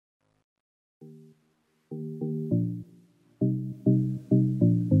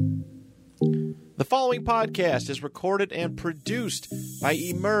The following podcast is recorded and produced by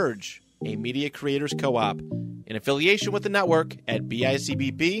Emerge, a media creators co-op, in affiliation with the network at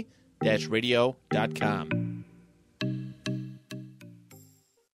bicbb-radio.com.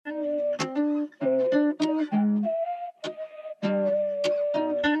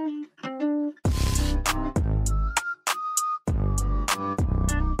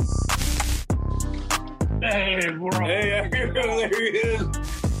 Hey, bro. Hey, there he is.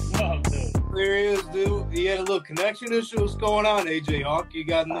 What, dude? There he is, dude. You had a little connection issue. What's going on, AJ Hawk? You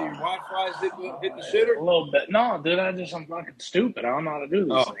got your Wi-Fi's hitting the shitter? A little bit. No, dude, I'm fucking stupid. I don't know how to do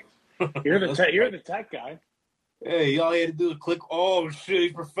these things. You're the tech guy. Hey, all you had to do is click. Oh, shit,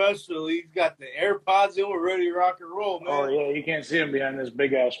 he's professional. He's got the AirPods in. We're ready to rock and roll, man. Oh, yeah, you can't see him behind this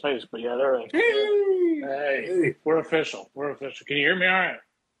big-ass face, but yeah, they're right. Hey, we're official. We're official. Can you hear me all right?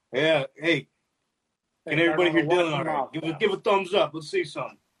 Yeah, hey. Can everybody hear Dylan all right? Give a thumbs up. Let's see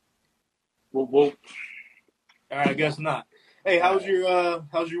something. Whoop. All right, I guess not. Hey, how's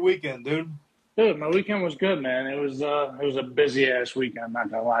your weekend, dude? Dude, my weekend was good, man. It was a busy-ass weekend, I'm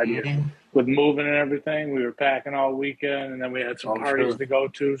not going to lie to you. With moving and everything, we were packing all weekend, and then we had some parties to go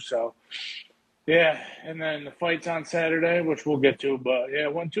to, so... Yeah, and then the fight's on Saturday, which we'll get to, but yeah,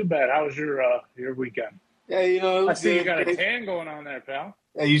 it wasn't too bad. How was your weekend? Yeah, you know... I see you got a tan going on there, pal.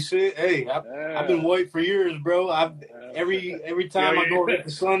 Hey, you see? Hey, I've been white for years, bro. Every time I go,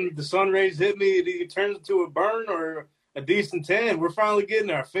 the sun rays hit me, it either turns into a burn or a decent tan. We're finally getting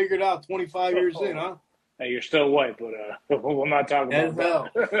there. I figured out 25 years in, huh? Hey, you're still white, but we're not talking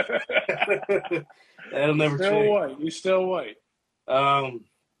about that. That'll never still change. White. You're still white. But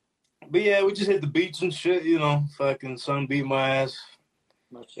yeah, we just hit the beach and shit. You know, fucking sun beat my ass.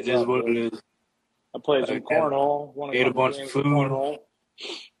 It is what it is. I played some cornhole. Ate a bunch of food.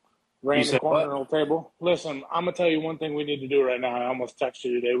 Ran the cornhole table. Listen, I'm gonna tell you one thing we need to do right now. I almost texted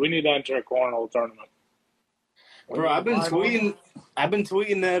you today. We need to enter a cornhole tournament. Bro, I've been tweeting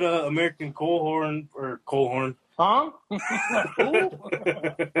that American Coalhorn. Huh?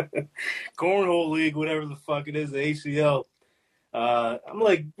 Cornhole League, whatever the fuck it is, the ACL. I'm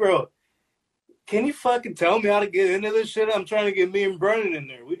like, bro, can you fucking tell me how to get into this shit? I'm trying to get me and Brennan in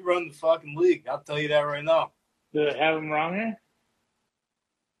there. We'd run the fucking league. I'll tell you that right now. Do they have them around here?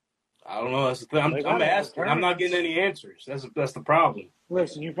 I don't know. That's the thing. I'm asking. I'm not getting any answers. That's the problem.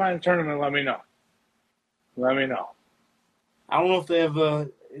 Listen, you find a tournament, let me know. Let me know. I don't know if they have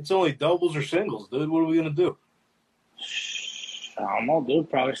it's only doubles or singles, dude. What are we gonna do? I don't know, dude.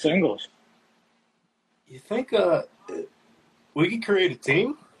 Probably singles. You think we could create a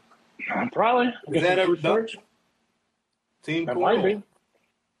team? Probably. Is that ever done? Team that corn? Might be.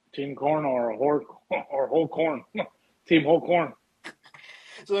 Team corn or whole corn. Team whole corn.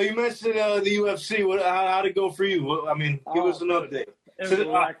 So you mentioned the UFC. How'd it go for you? Give us an update.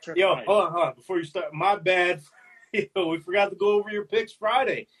 Hold on. Before you start, my bad. We forgot to go over your picks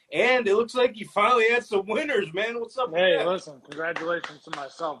Friday. And it looks like you finally had some winners, man. What's up with that? Hey, listen, congratulations to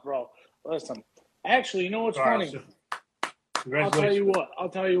myself, bro. Listen, actually, you know what's funny? I'll tell you what.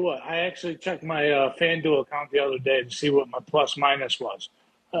 I actually checked my FanDuel account the other day to see what my plus-minus was.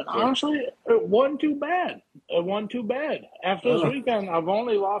 And honestly, it wasn't too bad. After this weekend, I've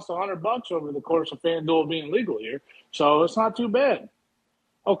only lost $100 over the course of FanDuel being legal here, so it's not too bad.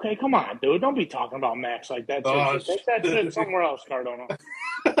 Okay, come on, dude. Don't be talking about Max like that. Take that shit somewhere else, Cardona.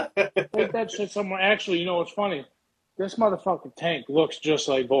 Take that shit somewhere. Actually, you know what's funny? This motherfucking Tank looks just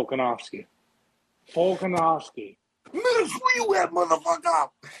like Volkanovski. Miss, where you at, motherfucker?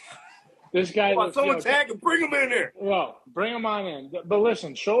 This guy. Someone tag him. Bring him in there. Well, bring him on in. But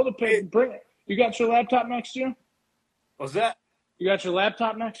listen, show the pic. You got your laptop next to you? What's that? You got your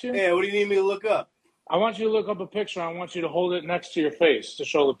laptop next to you? Yeah, what do you need me to look up? I want you to look up a picture. I want you to hold it next to your face to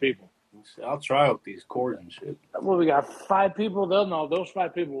show the people. I'll try with these cords and shit. Well, we got 5 people. They'll know. Those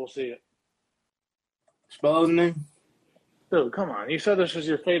 5 people will see it. Spell his name? Dude, come on. You said this was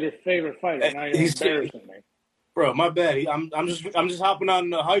your favorite fighter. Now you're embarrassing me. Bro, my bad. I'm just hopping on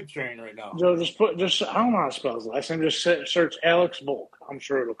the hype train right now. Joe, just I don't know how to spell his last name. Just search Alex Volk. I'm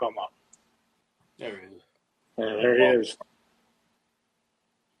sure it'll come up. There he is. Yeah, there he is.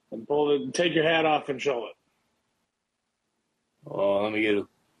 And take your hat off and show it. Oh, let me get a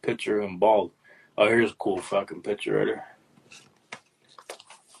picture of him bald. Oh, here's a cool fucking picture right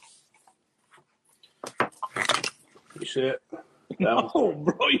there. You see it? No,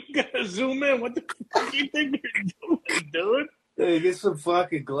 bro, you gotta zoom in. What the fuck do you think you're doing, dude? Hey, get some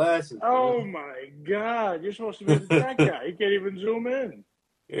fucking glasses. Oh, man. my God. You're supposed to be the tech guy. You can't even zoom in.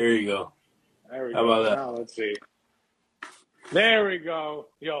 There you go. There we How go. about that? Now, let's see. There we go.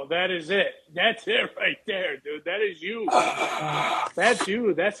 Yo, that is it. That's it right there, dude. That is you. That's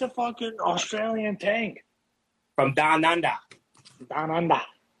you. That's a fucking Australian tank. From Down Under. Down Under.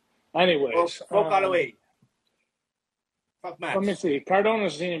 Anyways. Fuck out of the way. Fuck match. Let me see.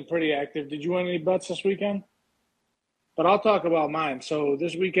 Cardona's seeming pretty active. Did you win any bets this weekend? But I'll talk about mine. So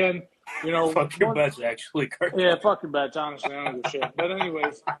this weekend, you know. Fuck your bets, actually, Cardona. Yeah, fuck your bets, honestly. I don't give a shit. But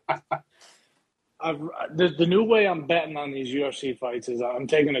anyways. The new way I'm betting on these UFC fights is I'm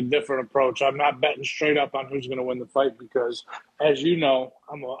taking a different approach. I'm not betting straight up on who's going to win the fight because, as you know,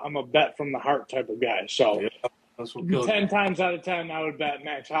 I'm a bet from the heart type of guy. So, 10 times out of 10, I would bet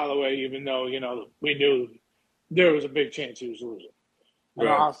Max Holloway, even though we knew there was a big chance he was losing. Right.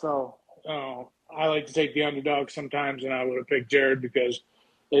 And also, I like to take the underdog sometimes, and I would have picked Jared because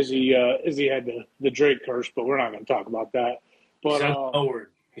Izzy had the Drake curse, but we're not going to talk about that. But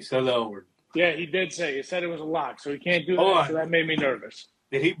he said the O word. Yeah, he did say. He said it was a lock, so he can't do that, so that made me nervous.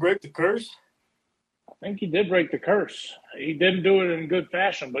 Did he break the curse? I think he did break the curse. He didn't do it in good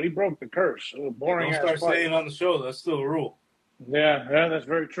fashion, but he broke the curse. It was boring. Don't start saying on the show. That's still a rule. Yeah, that's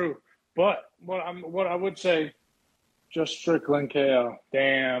very true. But what I would say, just Strickland KO.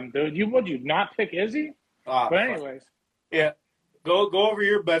 Damn, dude. Would you not pick Izzy? But anyways. Yeah. Go over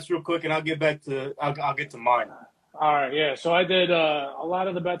your bets real quick, and I'll get back to I'll get to mine. All right, yeah. So I did a lot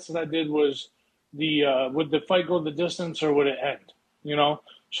of the bets that I did was would the fight go the distance or would it end?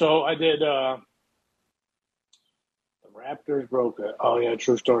 So I did the Raptors broke it. Oh yeah,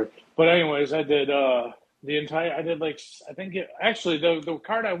 true story. But anyways, I did the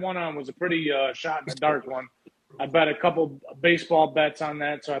card I won on was a pretty shot in the dark one. I bet a couple baseball bets on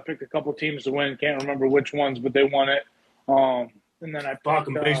that, so I picked a couple teams to win. Can't remember which ones, but they won it. And then I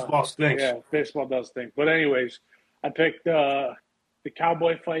picked baseball stinks. Yeah, baseball does stink. But anyways, I picked the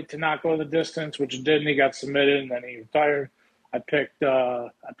Cowboy fight to not go the distance, which it didn't. He got submitted, and then he retired. I picked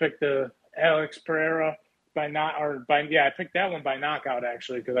the Alex Pereira I picked that one by knockout,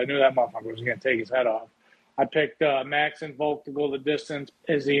 actually, because I knew that motherfucker was going to take his head off. I picked Max and Volk to go the distance,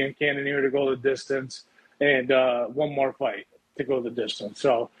 Izzy and Cannonier to go the distance, and one more fight to go the distance.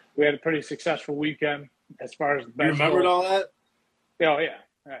 So we had a pretty successful weekend as far as the best. You remembered all that? Oh, yeah.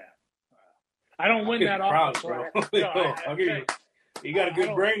 I don't win that often. Proud, bro. You got a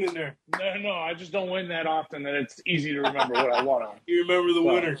good brain in there. No, I just don't win that often that it's easy to remember what I won on. You remember the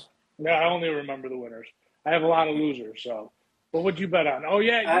winners. Yeah, I only remember the winners. I have a lot of losers, so. What would you bet on? Oh,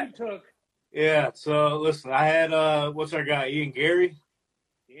 yeah, you took. Yeah, so listen, I had, what's our guy, Ian Gary?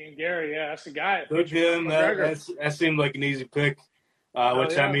 Ian Gary, yeah, that's the guy. Took him. That seemed like an easy pick,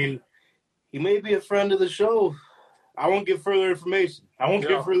 I mean, he may be a friend of the show. I won't give further information.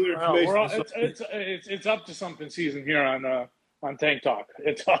 It's up to something season here on Tank Talk.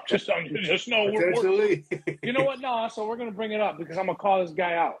 It's up to something. Just know we're you know what? No, so we're gonna bring it up because I'm gonna call this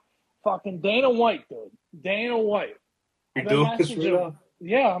guy out. Fucking Dana White, dude. Dana White. You doing this right now?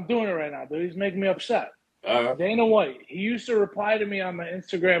 Yeah, I'm doing it right now, dude. He's making me upset. Dana White. He used to reply to me on my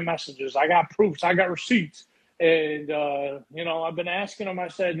Instagram messages. I got proofs. I got receipts. And I've been asking him. I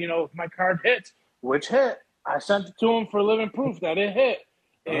said, if my card hits, which hit? I sent it to him for living proof that it hit.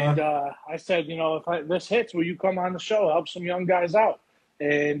 And I said, if this hits, will you come on the show, help some young guys out?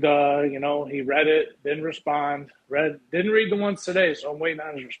 And, he read it, didn't respond, didn't read the ones today, so I'm waiting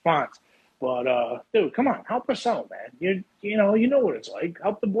on his response. But, dude, come on, help us out, man. You know what it's like.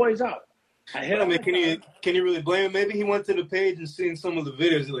 Help the boys out. Can you really blame him? Maybe he went to the page and seen some of the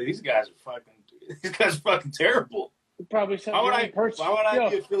videos. Like, these guys are fucking terrible. He probably said, why would I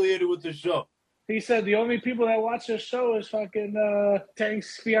be affiliated with this show? He said the only people that watch this show is fucking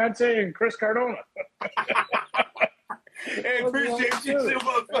Tank's fiance and Chris Cardona. Hey, appreciate you too,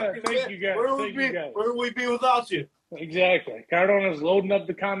 motherfucker. Thank you guys. Where would we be without you? Exactly. Cardona's loading up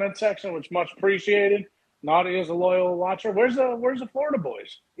the comment section, which much appreciated. Naughty is a loyal watcher. Where's the Florida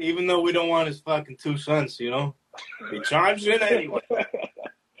boys? Even though we don't want his fucking 2 sons, he chimes in anyway.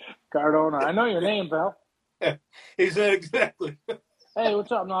 Cardona, I know your name, pal. He said exactly. Hey,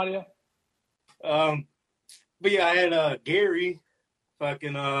 what's up, Nadia? But yeah, I had Gary,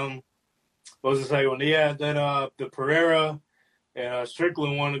 fucking what was the second one? Yeah, then the Pereira and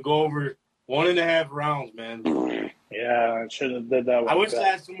Strickland wanted to go over 1.5 rounds, man. Yeah, I should have did that one. I wish I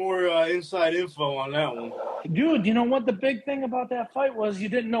had some more inside info on that one. Dude, you know what the big thing about that fight was? You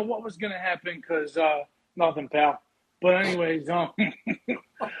didn't know what was going to happen because nothing, pal. But anyways,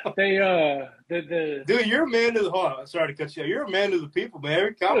 they dude, you're a man to the heart. Sorry to cut you out. You're a man to the people, man.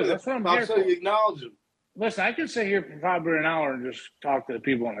 Every comment, that's what I'm here for. You acknowledge them. Listen, I could sit here for probably an hour and just talk to the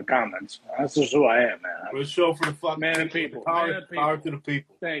people in the comments. That's just who I am, man. We're a show for the fucking man and people. Power to the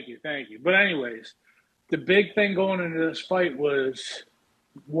people. Thank you. But anyways, the big thing going into this fight was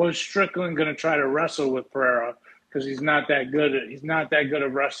Strickland going to try to wrestle with Pereira because he's not that good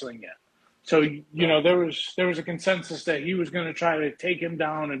at wrestling yet. So there was a consensus that he was going to try to take him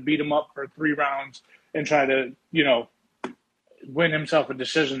down and beat him up for 3 rounds and try to win himself a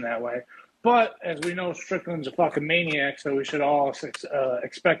decision that way. But as we know, Strickland's a fucking maniac, so we should all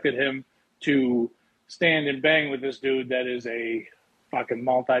expected him to stand and bang with this dude that is a fucking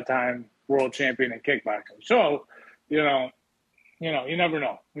multi-time world champion in kickboxing. So, you never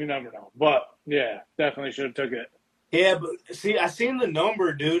know. You never know. But yeah, definitely should have took it. Yeah, but see, I seen the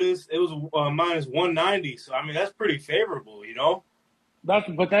number, dude. It was minus 190. So I mean, that's pretty favorable,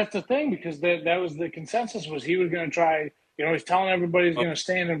 But that's the thing, because that was the consensus, was he was going to try. He's telling everybody he's going to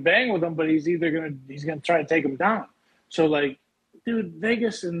stand and bang with him, but he's going to try to take him down. So dude,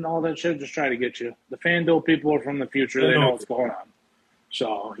 Vegas and all that shit just try to get you. The FanDuel people are from the future. They know what's going on.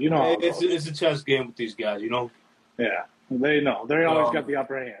 So it's a chess game with these guys, Yeah, they know. They always got the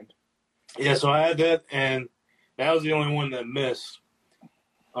upper hand. Yeah, so I had that, and that was the only one that missed.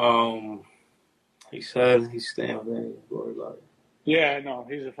 He said he's staying with me. Yeah, no,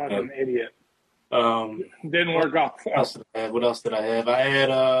 he's a fucking idiot. Didn't work out. What else did I have? I had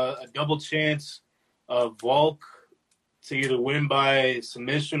a double chance of Volk to either win by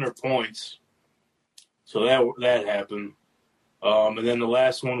submission or points. So that happened. And then the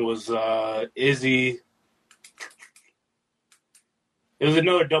last one was Izzy. It was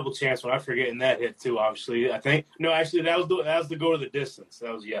another double chance one. I forget, and that hit too. Obviously, I think actually that was the go to the distance.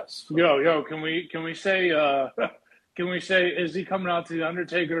 That was yes. Yo, can we say Izzy coming out to the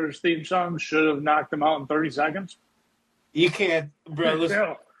Undertaker's theme song should have knocked him out in 30 seconds? You can't, bro.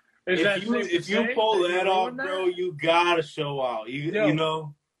 Listen, if you pull that off, bro, you gotta show out. You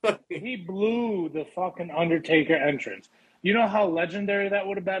know. He blew the fucking Undertaker entrance. You know how legendary that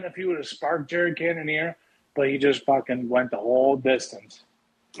would have been if he would have sparked Jared Cannonier, but he just fucking went the whole distance.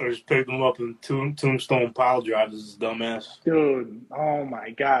 Or just picked him up in tombstone pile drives, his dumbass. Dude, oh my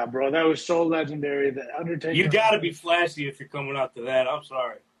God, bro. That was so legendary. The Undertaker. You got to be flashy if you're coming out to that. I'm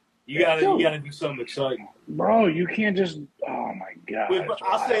sorry. You got to do something exciting. Bro, you can't just, oh my God. Wait, but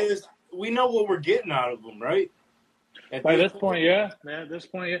I'll say this. We know what we're getting out of them, right? By this point, yeah. At this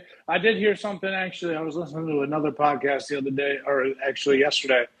point, yeah. I did hear something, actually. I was listening to another podcast the other day, or actually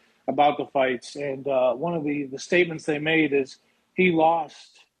yesterday, about the fights. And one of the statements they made is he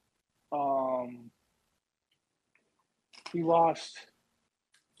lost. Yeah,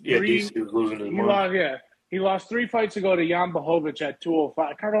 DC was losing his mind. He lost 3 fights ago to Jan Blachowicz at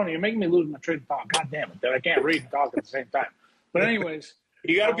 205. Cardona, you're making me lose my train of thought. God damn it, I can't read and talk at the same time. But anyways.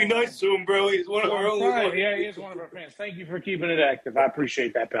 You got to be nice to him, bro. He's one of our only ones. Yeah, he is one of our fans. Thank you for keeping it active. I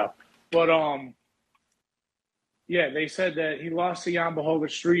appreciate that, pal. But, yeah, they said that he lost to Jan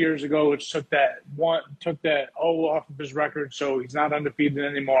Blachowicz 3 years ago, which took that O off of his record, so he's not undefeated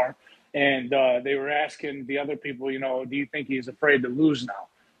anymore. And they were asking the other people, do you think he's afraid to lose now?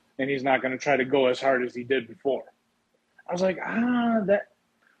 And he's not going to try to go as hard as he did before. I was like,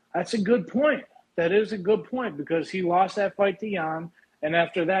 that's a good point. That is a good point, because he lost that fight to Jan. And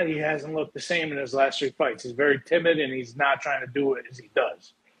after that, he hasn't looked the same in his last 3 fights. He's very timid, and he's not trying to do it as he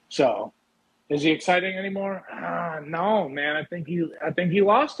does. So, is he exciting anymore? No, man. I think he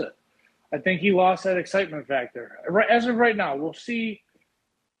lost it. I think he lost that excitement factor. As of right now, we'll see.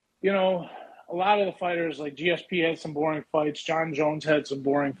 A lot of the fighters, like GSP had some boring fights. John Jones had some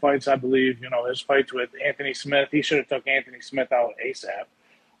boring fights, I believe. His fights with Anthony Smith. He should have took Anthony Smith out ASAP.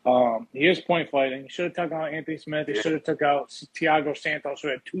 He is point fighting. He should have took out Anthony Smith. He should have took out Thiago Santos, who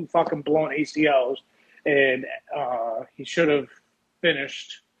had 2 fucking blown ACLs, and he should have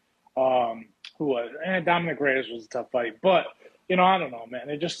finished. Who was? Dominic Reyes was a tough fight, but I don't know, man.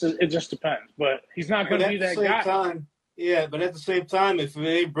 It just depends. But he's not going to be that guy. Yeah, but at the same time, if it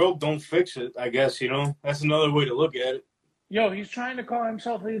ain't broke, don't fix it. I guess that's another way to look at it. Yo, he's trying to call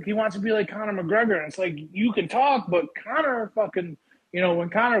himself. He wants to be like Conor McGregor, and it's like, you can talk, but Conor fucking. When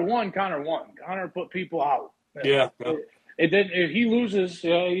Conor won. Conor put people out. Yeah. It didn't. If he loses,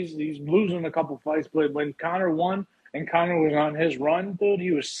 he's losing a couple fights. But when Conor won and Conor was on his run, dude,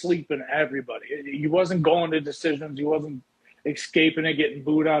 he was sleeping everybody. He wasn't going to decisions. He wasn't escaping it, getting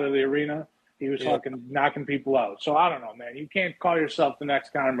booed out of the arena. He was fucking knocking people out. So I don't know, man. You can't call yourself the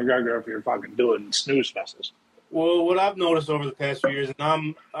next Conor McGregor if you're fucking doing snooze fests. Well, what I've noticed over the past few years,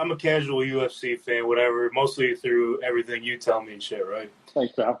 and I'm a casual UFC fan, whatever, mostly through everything you tell me and shit, right?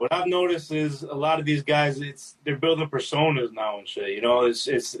 Thanks, pal. What I've noticed is a lot of these guys, they're building personas now and shit.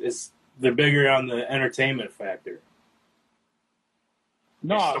 It's they're bigger on the entertainment factor.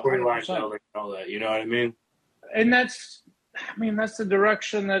 No, storyline telling, all that. You know what I mean? And that's I mean, that's the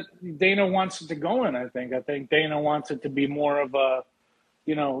direction that Dana wants it to go in, I think. I think Dana wants it to be more of a,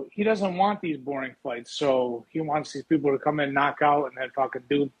 he doesn't want these boring fights. So he wants these people to come in, knock out, and then fucking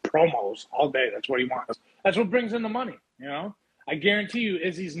do promos all day. That's what he wants. That's what brings in the money, I guarantee you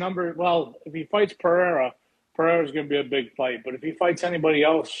Izzy's number, well, if he fights Pereira's going to be a big fight. But if he fights anybody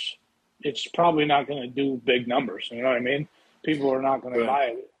else, it's probably not going to do big numbers. You know what I mean? People are not going to buy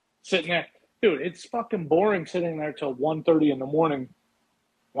it. Sitting there. Dude, it's fucking boring sitting there till 1:30 in the morning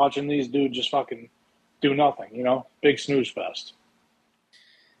watching these dudes just fucking do nothing, Big snooze fest.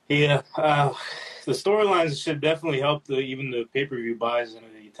 Yeah, the storylines should definitely help even the pay-per-view buys and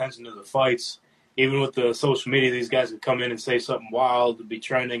the attention to the fights. Even with the social media, these guys would come in and say something wild to be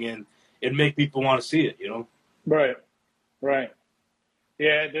trending, and it'd make people want to see it, Right.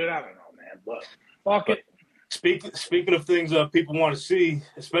 Yeah, dude, I don't know, man, but fuck it. Speaking of things people want to see,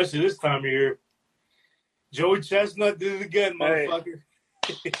 especially this time of year, Joey Chestnut did it again, motherfucker.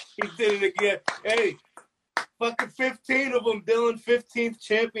 Hey. He did it again. Hey, fucking 15 of them, Dylan, 15th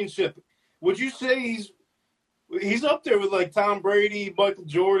championship. Would you say he's up there with like Tom Brady, Michael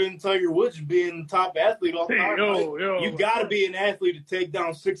Jordan, Tiger Woods being top athlete all time? Yo. You got to be an athlete to take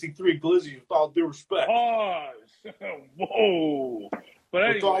down 63 glizzies with all due respect. Whoa. But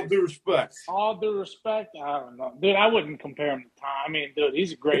anyway, with all due respect. I don't know. Dude, I wouldn't compare him to Tom. I mean, dude,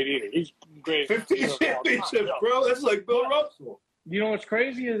 he's a great eater. He's great. 15 championships, bro. That's like Bill Russell. You know what's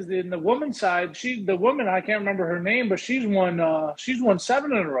crazy is in the women's side, the woman, I can't remember her name, but she's won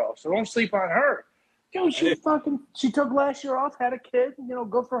 7 in a row. So don't sleep on her. Yo, she took last year off, had a kid.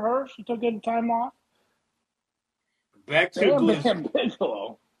 Good for her. She took good time off. Back to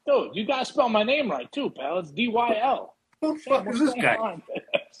Bigelow. Dude, you gotta spell my name right too, pal. It's D-Y-L. Who the fuck is this guy?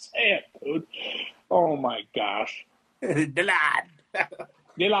 Say it, dude. Oh my gosh. Dylan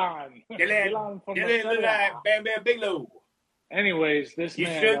from Bam Bam Bigelow. Anyways, this you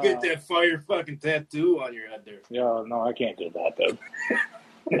man... You should get that fire fucking tattoo on your head there. Yeah, no, I can't do that, dude.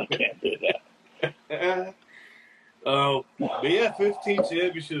 I can't do that. But yeah, 15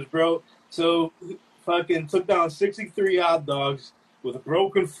 championships, bro. So, fucking took down 63 hot dogs with a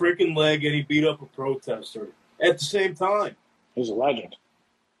broken freaking leg, and he beat up a protester at the same time. He's a legend.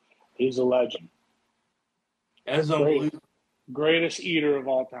 That's unbelievable. Greatest eater of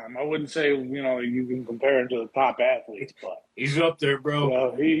all time. I wouldn't say, you can compare him to the top athletes, but... He's up there,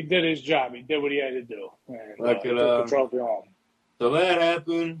 bro. He did his job. He did what he had to do. And, took the trophy home. So that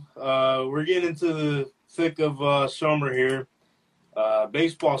happened. We're getting into the thick of summer here.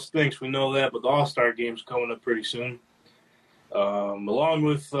 Baseball stinks, we know that, but the All-Star Game's coming up pretty soon. Along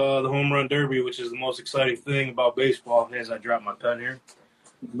with the Home Run Derby, which is the most exciting thing about baseball, as I drop my pen here.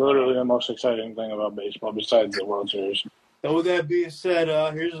 Literally the most exciting thing about baseball, besides the World Series. So with that being said,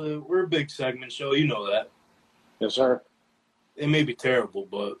 we're a big segment show. You know that. Yes, sir. It may be terrible,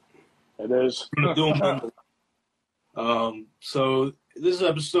 but it is. We're going to do them. So this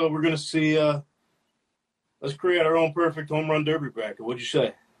episode, we're going to see. Let's create our own perfect home run derby bracket. What'd you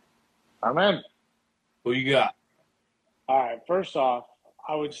say? I'm in. Who you got? All right. First off,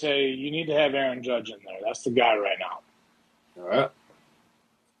 I would say you need to have Aaron Judge in there. That's the guy right now. All right.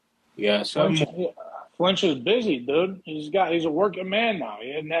 Yeah. Flinch is busy, dude. He's a working man now. He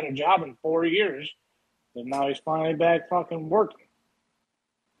hadn't had a job in 4 years, and now he's finally back fucking working.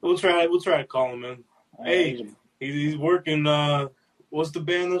 We'll try to call him in. Hey, he's working. What's the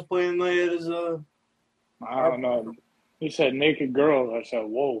band that's playing tonight at his? I don't know. He said naked girls. I said,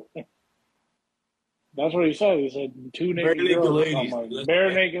 whoa. That's what he said. He said 2 naked girls. Ladies. Like,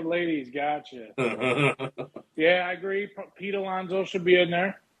 bare naked ladies. Gotcha. Yeah, I agree. Pete Alonso should be in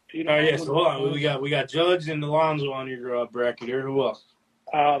there. Yes. Hold on. We got Judge and Alonso on your bracket here. Who else?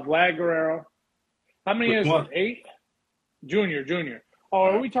 Vlad Guerrero. How many is it? 8? Junior. Oh,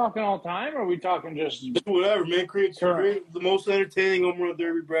 are we talking all time, or are we talking just whatever, man? Create the most entertaining home run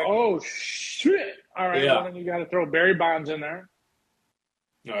derby bracket. Oh shit! All right, well, then you got to throw Barry Bonds in there.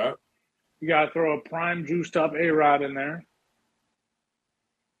 All right. You got to throw a prime juiced up A-Rod in there.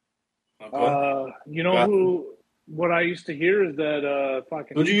 Okay. You know who? What I used to hear is that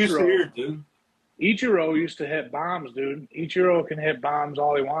fucking. What you used to hear, dude? Ichiro used to hit bombs, dude. Ichiro can hit bombs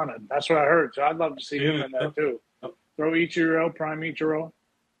all he wanted. That's what I heard. So I'd love to see him in there too. Throw Ichiro, prime Ichiro.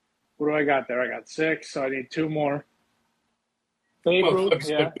 What do I got there? I got 6, so I need 2 more. Babe Ruth,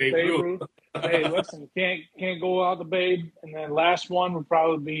 Babe Ruth. Hey, listen, can't go out the Babe. And then last one would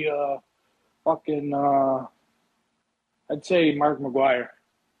probably be I'd say Mark McGwire.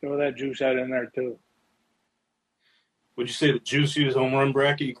 Throw that juice head in there too. Would you say the juiciest home run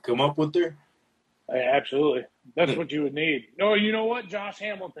bracket you could come up with there? Hey, absolutely. That's what you would need. No, you know what? Josh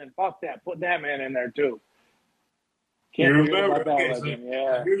Hamilton. Fuck that. Put that man in there too. Can't you forget remember? about that Okay, legend. so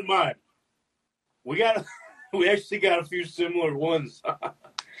Yeah. here's mine. We actually got a few similar ones.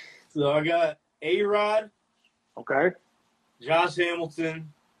 So I got A-Rod. Okay. Josh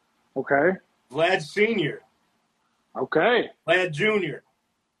Hamilton. Okay. Vlad Sr. Okay. Vlad Jr.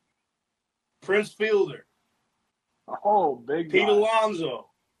 Prince Fielder. Oh, big Pete guy. Alonso.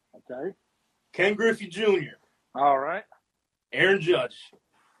 Okay. Ken Griffey Jr. All right. Aaron Judge.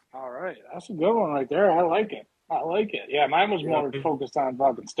 All right. That's a good one right there. I like it. Yeah, mine was more focused on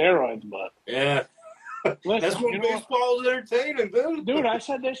fucking steroids, but yeah. listen, That's when baseball was entertaining, dude. I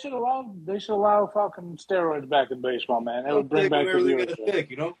said they should allow fucking steroids back in baseball, man. That would bring back the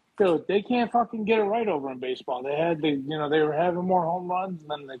viewership. Dude, they can't fucking get it right over in baseball. They were having more home runs, and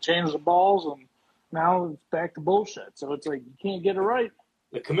then they changed the balls, and now it's back to bullshit. So it's like you can't get it right.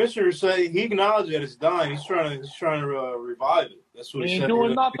 The commissioner said he acknowledged that it's dying. He's trying to revive it. That's what he said. He ain't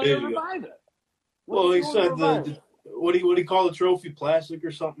doing nothing to revive it. Well, he said what do you call the trophy, plastic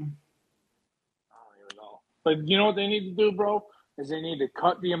or something? I don't even know. But you know what they need to do, bro? Is they need to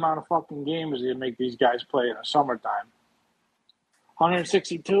cut the amount of fucking games they make these guys play in the summertime.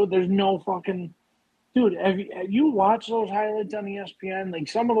 162. There's no fucking dude. Have you watched those highlights on ESPN? Like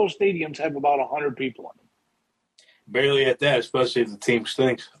some of those stadiums have about 100 people in them. Barely at that, especially if the team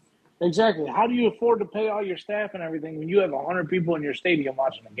stinks. Exactly. How do you afford to pay all your staff and everything when you have 100 people in your stadium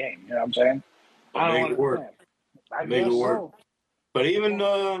watching the game? You know what I'm saying? I don't make it work. Make it work. So. But even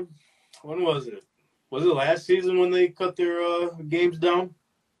when was it? Was it last season when they cut their games down?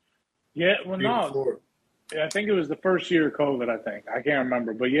 Yeah. Well, no. Yeah, I think it was the first year of COVID. I can't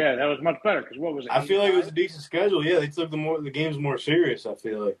remember, but yeah, that was much better because what was it? I feel like it was a decent schedule. Yeah, they took the games more serious. I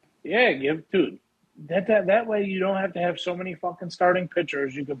feel like. Yeah, dude. That way you don't have to have so many fucking starting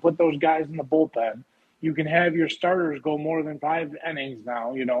pitchers. You can put those guys in the bullpen. You can have your starters go more than 5 innings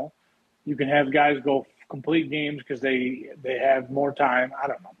now. You know, you can have guys go complete games because they have more time. I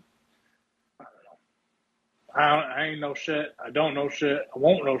don't know. I ain't know shit. I don't know shit. I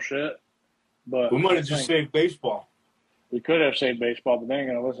won't know shit. But we might have just saved baseball. We could have saved baseball, but they ain't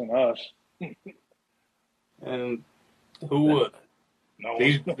gonna listen to us. And who would? No,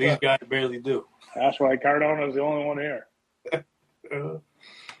 these guys barely do. That's why Cardona's the only one here.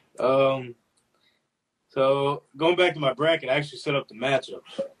 So going back to my bracket, I actually set up the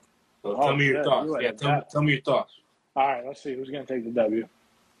matchups. So tell me your thoughts. Tell me your thoughts. All right, let's see who's gonna take the W.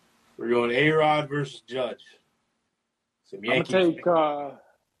 We're going A-Rod versus Judge. I'm gonna take.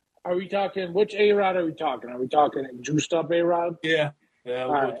 Are we talking? Which A-Rod are we talking? Are we talking juiced up A-Rod? Yeah.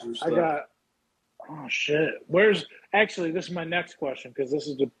 All right. I got. Oh shit! Actually? This is my next question because this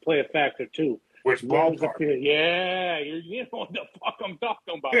is to play a factor too. Which ballpark? Yeah, you know what the fuck I'm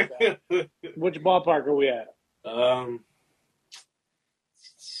talking about. That. Which ballpark are we at?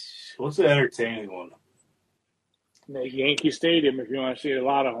 What's the entertaining one? Yankee Stadium, if you want to see a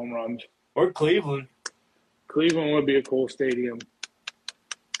lot of home runs. Or Cleveland. Cleveland would be a cool stadium.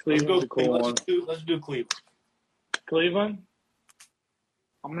 Cleveland's a cool one. Let's do Cleveland. Cleveland?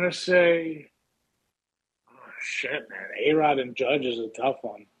 I'm going to say, oh, shit, man. A-Rod and Judge is a tough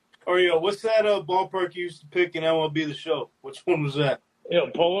one. Oh, yeah. What's that ballpark you used to pick in MLB The Show? Which one was that?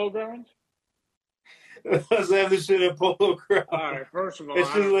 Polo Grounds? Let's have this shit at Polo Grounds. All right, first of all.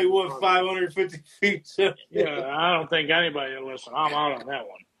 It's just like, 550 feet? Yeah, I don't think anybody will listen. I'm out on that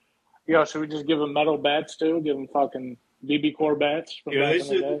one. Yo, should we just give them metal bats, too? Give them fucking BB Core bats from back in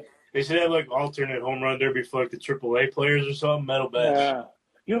the day? They should have, like, alternate home run derby for, like, the AAA players or something, metal bats. Yeah.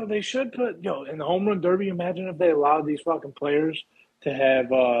 Yo, they should put, in the home run derby, imagine if they allowed these fucking players to have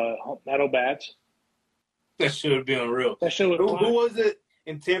metal bats. That shit would be unreal. Who was it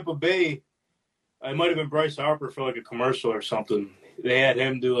in Tampa Bay? It might have been Bryce Harper for, like, a commercial or something. They had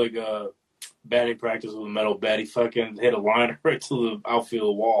him do, like, a batting practice with a metal bat. He fucking hit a line right to the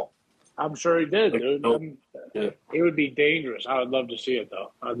outfield wall. I'm sure he did, dude. It would be dangerous. I would love to see it,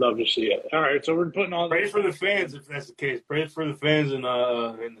 though. I'd love to see it. All right, so we're putting all. Pray for the fans if that's the case. Pray for the fans in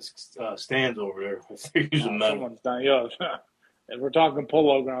the stands over there. If they're using metal. Someone's done. Yo, if we're talking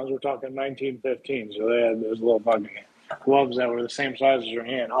Polo Grounds, we're talking 1915. So they had those little fucking gloves that were the same size as your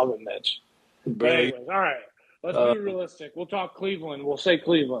hand, oven mitts. But anyways, all right. Let's be realistic. We'll talk Cleveland. We'll say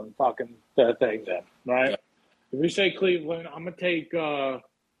Cleveland fucking that thing then, right? Yeah. If we say Cleveland, I'm going to take,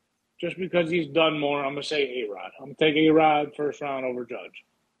 just because he's done more, I'm going to say A-Rod. I'm going to take A-Rod first round over Judge.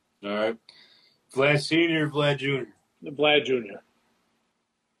 All right. Vlad Sr., Vlad Jr.? Vlad Jr.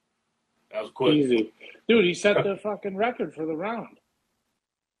 That was quick. Easy. Dude, he set the fucking record for the round.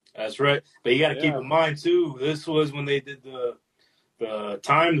 That's right. But you got to keep in mind, too, this was when they did the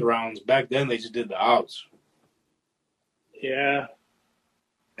timed rounds. Back then, they just did the outs. Yeah.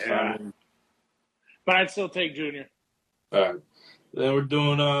 But I'd still take Junior. All right. Then we're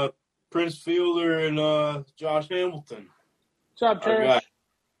doing Prince Fielder and Josh Hamilton. What's up, Church?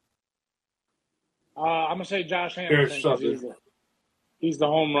 I'm gonna say Josh Hamilton. He's the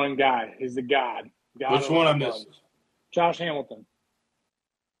home run guy. He's the god. Which one I missed? Josh Hamilton.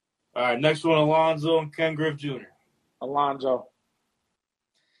 All right, next one, Alonso and Ken Griff Jr. Alonso.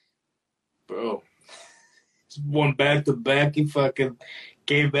 Bro, it's one back-to-back. He fucking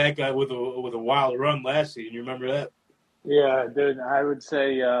came back with a wild run last season. You remember that? Yeah, dude. I would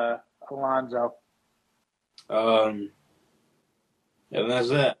say Alonso. And that's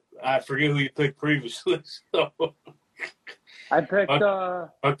that. I forget who you picked previously. So. I picked the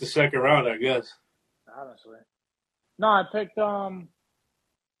second round, I guess. Honestly. No, I picked hold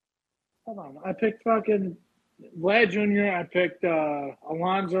on. I picked fucking Vlad Jr., I picked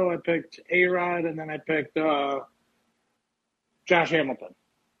Alonso, I picked A-Rod, and then I picked Josh Hamilton.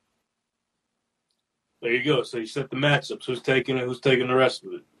 There you go. So you set the matchups. Who's taking it? Who's taking the rest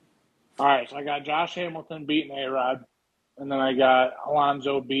of it? All right, so I got Josh Hamilton beating A-Rod, and then I got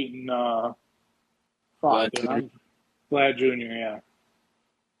Alonso beating Vlad Jr., yeah.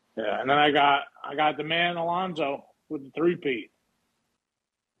 Yeah, and then I got the man Alonso with the three-peat.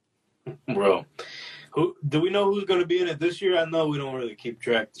 Bro, do we know who's going to be in it this year? I know we don't really keep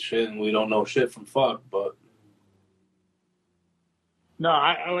track of shit, and we don't know shit from fuck, but.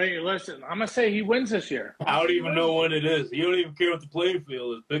 No, wait, listen. I'm going to say he wins this year. I don't even know when it is. You don't even care what the playing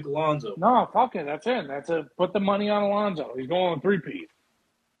field is. Pick Alonso. No, fuck it. That's it. Put the money on Alonso. He's going on three-peat.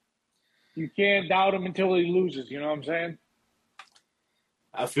 You can't doubt him until he loses. You know what I'm saying?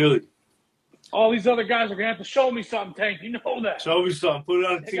 I feel it. All these other guys are going to have to show me something, Tank. You know that. Show me something. Put it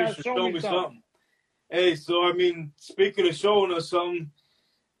on the team. Show me something. Hey, so, I mean, speaking of showing us something,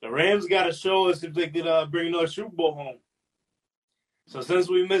 the Rams got to show us if they could bring another Super Bowl home. So since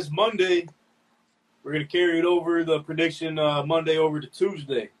we missed Monday, we're going to carry it over, the prediction Monday over to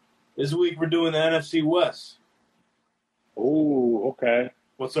Tuesday. This week we're doing the NFC West. Oh, okay.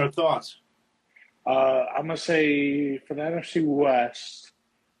 What's our thoughts? I'm going to say for the NFC West,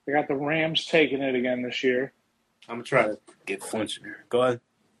 I got the Rams taking it again this year. I'm going to try to get Flinch in here. Go ahead.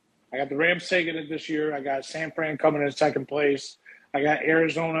 I got the Rams taking it this year. I got San Fran coming in second place. I got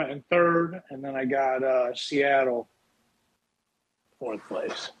Arizona in third, and then I got Seattle fourth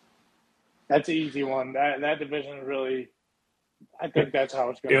place. That's an easy one. That division is really – I think that's how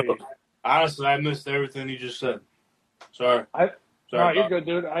it's going to be. Honestly, I missed everything you just said. Sorry. No, you're good,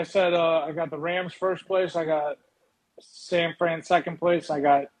 dude. I said I got the Rams first place. I got San Fran second place. I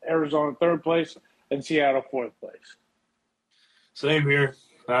got Arizona third place, and Seattle fourth place. Same here.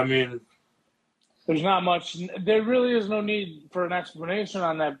 I mean, there's not much. There really is no need for an explanation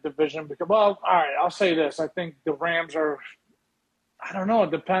on that division because, well, all right, I'll say this. I think the Rams are. I don't know.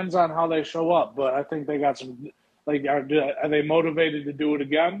 It depends on how they show up, but I think they got some. Like, are they motivated to do it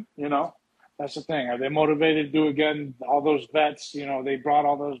again? You know, that's the thing. Are they motivated to do it again? All those vets, you know, they brought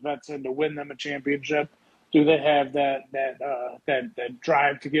all those vets in to win them a championship. Do they have that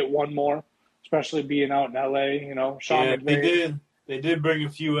drive to get one more, especially being out in LA? You know, Sean McVay. They did bring a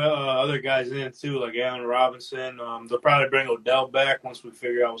few other guys in too, like Allen Robinson. They'll probably bring Odell back once we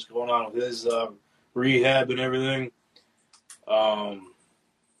figure out what's going on with his rehab and everything. Well,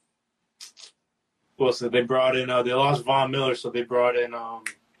 so they brought in. They lost Von Miller, so they brought in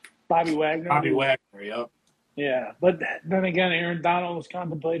Bobby Wagner. Yep. Yeah, but then again, Aaron Donald was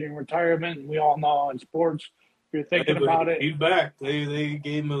contemplating retirement, and we all know in sports, if you're thinking about it, he's back. They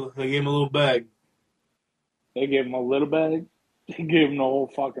gave him a little bag. They gave him a little bag. They gave him the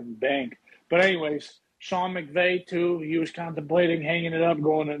whole fucking bank. But anyways, Sean McVay too. He was contemplating hanging it up,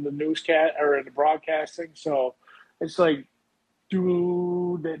 going into newscast or into broadcasting. So it's like,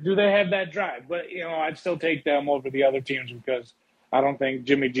 do they have that drive? But you know, I'd still take them over the other teams because I don't think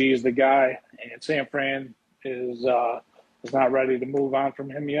Jimmy G is the guy, and San Fran is not ready to move on from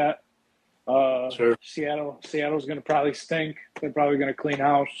him yet. Sure. Seattle's going to probably stink. They're probably going to clean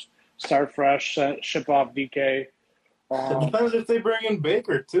house, start fresh, ship off DK. It depends if they bring in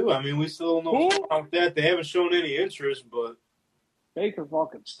Baker too. I mean, we still don't know about that. They haven't shown any interest, but Baker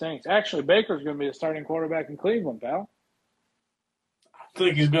fucking stinks. Actually, Baker's going to be the starting quarterback in Cleveland, pal. I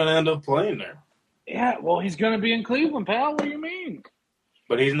think he's going to end up playing there. Yeah, well, he's going to be in Cleveland, pal. What do you mean?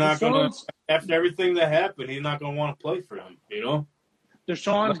 But he's not going to, after everything that happened, he's not going to want to play for him, you know?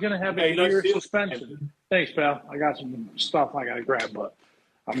 Deshaun's going to have a year suspension. Thanks, pal. I got some stuff I got to grab, but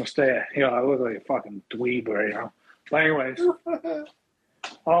I'm going to stay. You know, I look like a fucking dweeb right now. But anyways,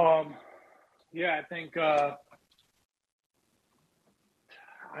 yeah, I think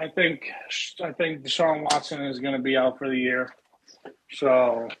Deshaun Watson is going to be out for the year.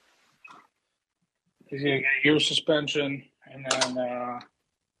 So He's going to get a year suspension, and then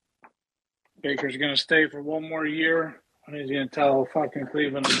Baker's going to stay for one more year, and he's going to tell fucking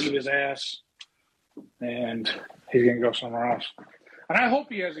Cleveland to beat his ass, and he's going to go somewhere else. And I hope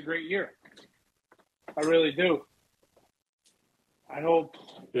he has a great year. I really do. I hope.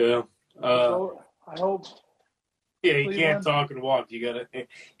 Yeah. I hope. Yeah, you can't talk and walk. You got to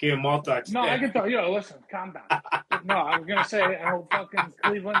get him multi. No, I can talk. Yo, listen, calm down. No, I was going to say, I hope fucking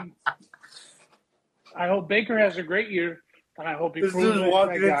Cleveland. I hope Baker has a great year, and I hope he proves it. This is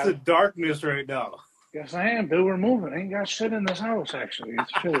walking into darkness right now. Yes, I am, Bill. We're moving. I ain't got shit in this house, actually.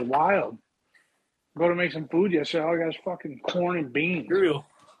 It's really wild. Go to make some food yesterday. All I got is fucking corn and beans. Cereal.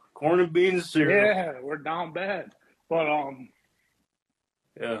 Corn and beans cereal. Yeah, we're down bad. But,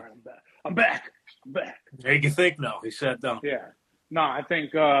 yeah. I'm back. Make you think now. He sat down. Yeah. No, I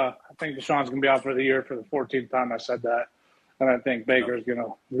think Deshaun's going to be out for the year for the 14th time I said that. And I think Baker's going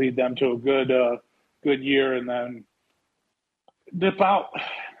to lead them to a good year and then dip out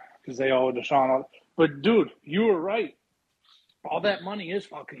because they owe Deshaun. But, dude, you were right. All that money is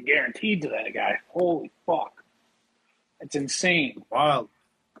fucking guaranteed to that guy. Holy fuck. It's insane. Wild.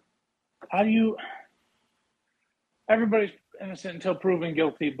 How do you – everybody's innocent until proven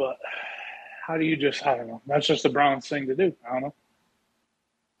guilty, but how do you just – I don't know. That's just the Browns thing to do. I don't know.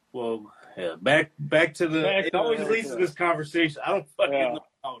 Well, yeah, back to the – it always leads to this conversation. I don't fucking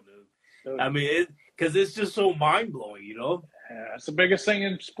know, dude. I mean, because it's just so mind-blowing, you know? Yeah, it's the biggest thing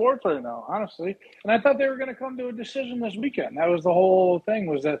in sports right now, honestly. And I thought they were going to come to a decision this weekend. That was the whole thing,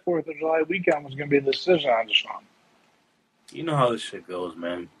 was that 4th of July weekend was going to be the decision on Deshaun. You know how this shit goes,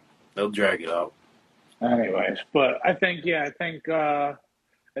 man. They'll drag it out. Anyways, but I think, and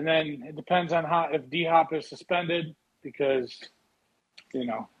then it depends on if D-Hop is suspended because, you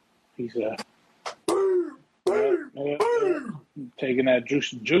know, he's taking that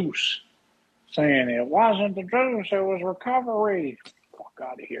juice. Saying it wasn't the juice, it was recovery. Fuck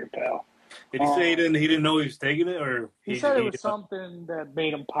out of here, pal. Did he say he didn't know he was taking it, or he said it was something that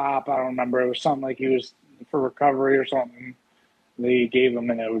made him pop? I don't remember. It was something like he was for recovery or something. They gave him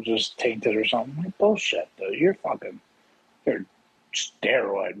and it was just tainted or something. Like, bullshit, dude. You're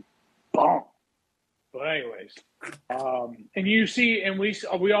steroid bum. But anyways, and you see, and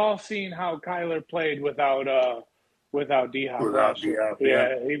we all seen how Kyler played without D-Hop. Without D-Hop,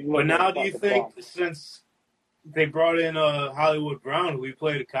 yeah. But now do you think, since they brought in Hollywood Brown, who we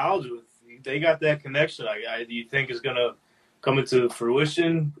played at college with, they got that connection, do you think is going to come into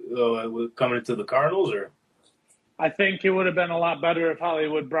fruition coming into the Cardinals? Or I think it would have been a lot better if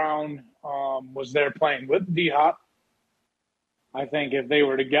Hollywood Brown was there playing with D-Hop. I think if they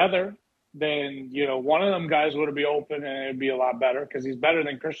were together, then, you know, one of them guys would be open and it would be a lot better because he's better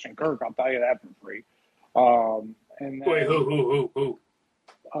than Christian Kirk, I'll tell you that for free. And then, wait, who?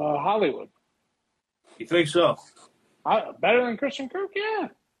 Hollywood. You think so? Better than Christian Kirk? Yeah.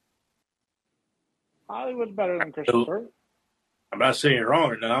 Hollywood's better than Christian Kirk. I'm not saying you're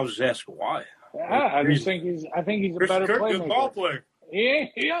wrong, and I was just asking why. Yeah, I think he's a better Kirk, playmaker. Good ball player. He's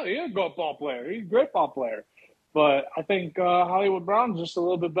a good ball player. He's a great ball player. But I think Hollywood Brown's just a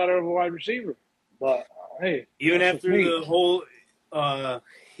little bit better of a wide receiver. But, hey. Even after the whole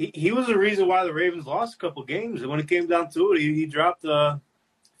he was the reason why the Ravens lost a couple games. And when it came down to it, he dropped a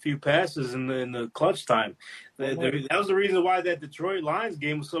few passes in the clutch time. That was the reason why that Detroit Lions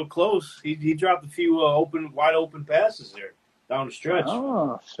game was so close. He dropped a few wide open passes there down the stretch.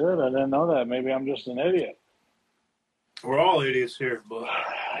 Oh, shit. I didn't know that. Maybe I'm just an idiot. We're all idiots here, but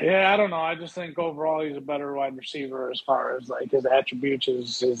yeah, I don't know. I just think overall he's a better wide receiver as far as like his attributes,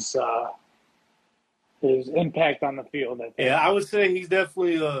 his impact on the field. Yeah, I would say he's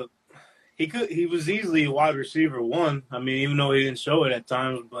definitely he was easily a wide receiver one. I mean, even though he didn't show it at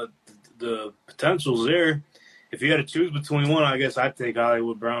times, but the potential's there. If you had to choose between one, I guess I'd take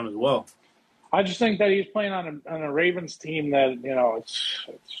Hollywood Brown as well. I just think that he's playing on a Ravens team that, you know, it's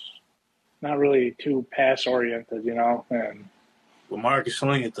not really too pass oriented, you know. And Lamar can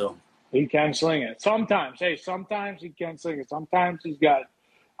sling it though. He can sling it sometimes. Hey, sometimes he can sling it. Sometimes he's got.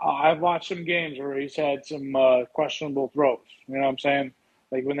 I've watched some games where he's had some questionable throws. You know what I'm saying?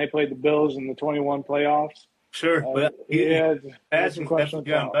 Like when they played the Bills in the 21 playoffs. Sure, but passing questions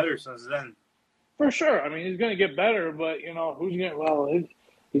gotten better since then. For sure. I mean, he's going to get better, but you know who's going? Well,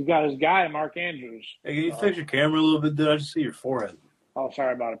 he's got his guy, Mark Andrews. Hey, can you fix your camera a little bit? Did I just see your forehead? Oh,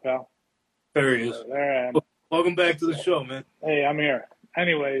 sorry about it, pal. There he is. There I am. Welcome back to the show, man. Hey, I'm here.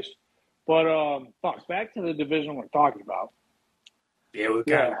 Anyways, but back to the division we're talking about. Yeah, we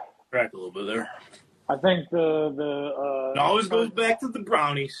kind of cracked a little bit there. I think it always goes back to the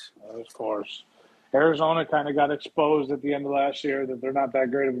Brownies. Of course. Arizona kind of got exposed at the end of last year that they're not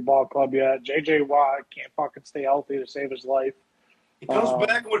that great of a ball club yet. J.J. Watt can't fucking stay healthy to save his life. He comes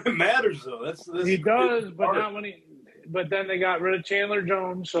back when it matters, though. That's he does, but not when he. But then they got rid of Chandler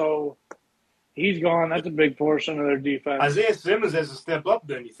Jones, so he's gone. That's a big portion of their defense. Isaiah Simmons has to step up,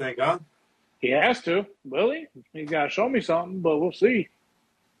 then you think, huh? He has to. Will he? He's got to show me something, but we'll see.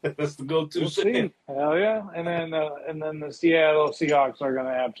 That's the go-to. We'll see. Hell yeah! And then the Seattle Seahawks are going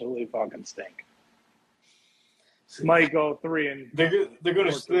to absolutely fucking stink. Might go 3-14. They're going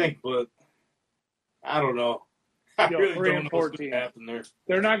to stink, but I don't know. I really don't know what's going to happen there.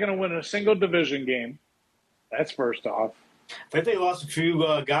 They're not going to win a single division game. That's first off. I think they lost a few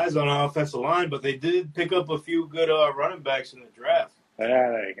guys on the offensive line, but they did pick up a few good running backs in the draft. That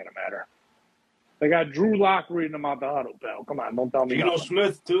ain't going to matter. They got Drew Lock reading them out the huddle, pal. Come on, don't tell me. Geno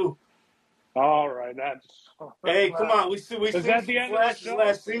Smith, too. All right, that's. Hey, come on. We see flashes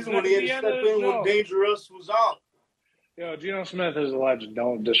last season when he had to step in when Dangerous was out. Yo, Geno Smith is a legend.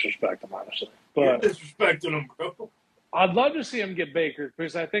 Don't disrespect him, honestly. But you're disrespecting him, bro. I'd love to see him get Baker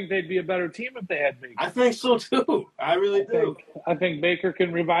because I think they'd be a better team if they had Baker. I think so, too. I really do. I think Baker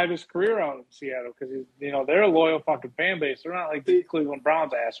can revive his career out in Seattle because, they're a loyal fucking fan base. They're not like the Cleveland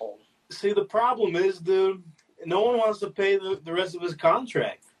Browns assholes. See, the problem is, dude, no one wants to pay the rest of his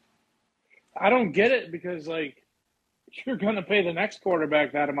contract. I don't get it because, you're going to pay the next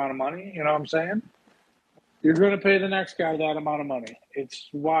quarterback that amount of money. You know what I'm saying? You're going to pay the next guy that amount of money. It's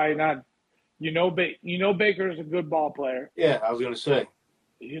why not. Baker is a good ball player. Yeah, I was going to say.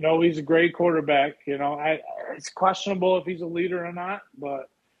 He's a great quarterback. It's questionable if he's a leader or not, but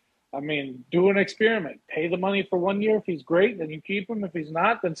do an experiment. Pay the money for 1 year. If he's great, then you keep him. If he's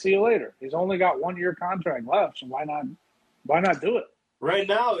not, then see you later. He's only got 1 year contract left, so why not do it? Right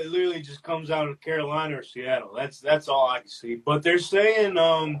now, it literally just comes out of Carolina or Seattle. That's all I can see. But they're saying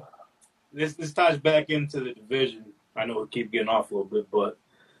this ties back into the division. I know we keep getting off a little bit, but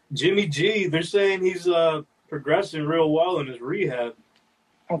Jimmy G, they're saying he's progressing real well in his rehab.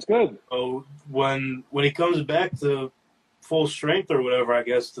 That's good. So when he comes back to full strength or whatever, I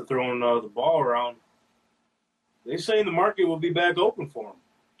guess, to throwing the ball around, they're saying the market will be back open for him.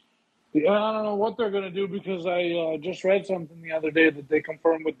 Yeah, I don't know what they're going to do because I just read something the other day that they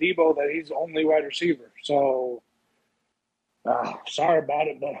confirmed with Debo that he's only wide receiver. So, sorry about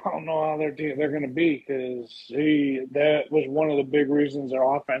it, but I don't know how they're going to be because that was one of the big reasons their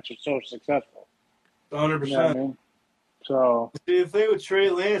offense was so successful. 100%. You know what I mean? So if they would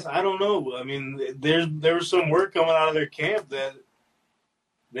trade Lance, I don't know. There was some word coming out of their camp that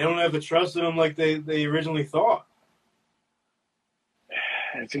they don't have the trust in him like they originally thought.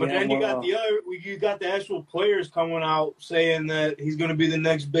 But then you got the actual players coming out saying that he's going to be the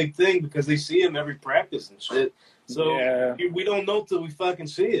next big thing because they see him every practice and shit. So we don't know till we fucking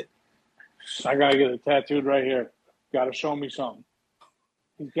see it. I gotta get it tattooed right here. Got to show me something.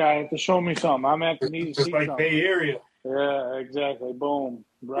 He's got to show me something. I'm at the need to see something. Bay Area. Yeah, exactly. Boom.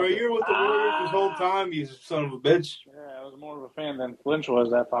 Bro, you're with the Warriors this whole time, you son of a bitch. Yeah, I was more of a fan than Flinch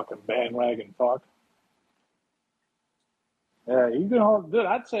was, that fucking bandwagon fuck. Yeah, you can hold good.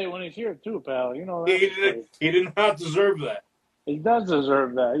 I'd say when he's here too, pal. He did not deserve that. He does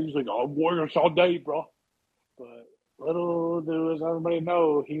deserve that. He's like, Warriors all day, bro. But little does everybody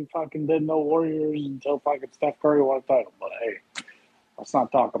know, he fucking didn't know Warriors until fucking Steph Curry won a title. But hey, let's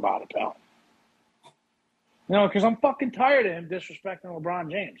not talk about it, pal. Because I'm fucking tired of him disrespecting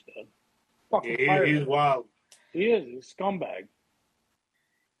LeBron James, dude. Fucking tired. He's wild. He is. He's a scumbag.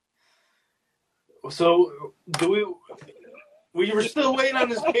 So, we were still waiting on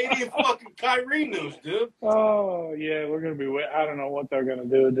this KD and fucking Kyrie news, dude. Oh, yeah, we're going to be waiting. I don't know what they're going to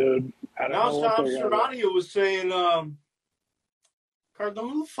do, dude. Now, Tom Serrano was saying, Cardone,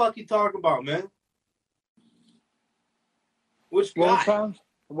 who the fuck you talking about, man? Which guy?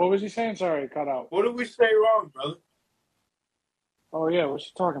 What was he saying? Sorry, cut out. What did we say wrong, brother? Oh, yeah, what's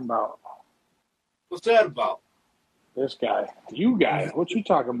he talking about? What's that about? This guy. You guy. What you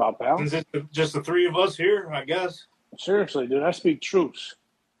talking about, pal? Is it just the three of us here, I guess? Seriously, dude, I speak truths.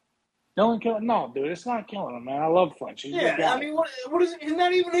 No, dude, it's not killing him, man. I love Flinch. He's I mean, what is it? He's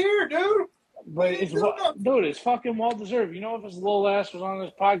not even here, dude. But it's fucking well-deserved. If his little ass was on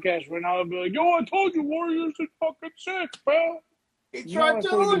this podcast right now, I'd be like, yo, I told you Warriors is fucking 6, pal. He tried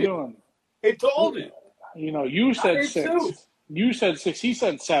telling you. He told you. You said 6. You said 6. He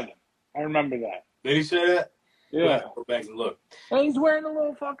said 7. I remember that. Did he say that? Yeah. Go back and look. And he's wearing a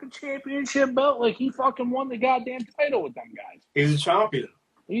little fucking championship belt like he fucking won the goddamn title with them guys. He's a champion.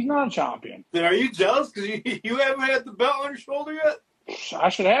 He's not a champion. Then are you jealous because you haven't had the belt on your shoulder yet? I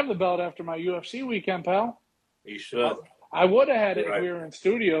should have the belt after my UFC weekend, pal. You should. I would have had it if we were in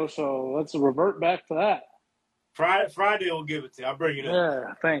studio, so let's revert back to that. Friday we'll give it to you. I'll bring it in.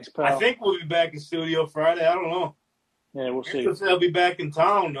 Yeah, thanks, pal. I think we'll be back in studio Friday. I don't know. Yeah, we'll see. They'll be back in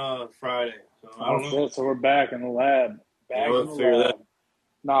town Friday. So I don't know. Shit, so we're back in the lab. We'll figure that.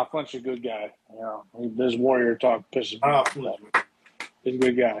 Nah, Flinch is a good guy. You know, this warrior talk pisses me off. He's a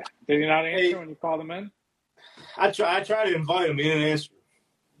good guy. Did he not answer when you called him in? I tried to invite him. He didn't answer.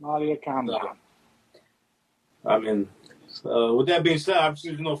 Nadia, calm down. I mean, with that being said,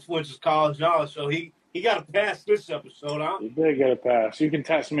 obviously there's no Flinch's college knowledge, so he got to pass this episode, huh? You did get a pass. You can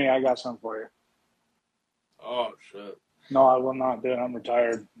test me. I got something for you. Oh, shit. No, I will not, dude. I'm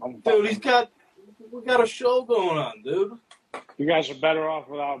retired. Dude, we got a show going on, dude. You guys are better off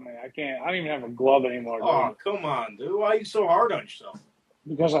without me. I don't even have a glove anymore, dude. Oh, come on, dude. Why are you so hard on yourself?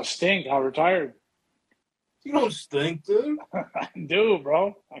 Because I stink. I'm retired. You don't stink, dude. I do,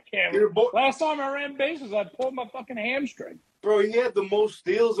 bro. I can't. Last time I ran bases, I pulled my fucking hamstring. Bro, you had the most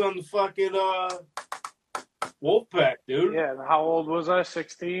steals on the fucking Wolfpack, dude. Yeah, how old was I?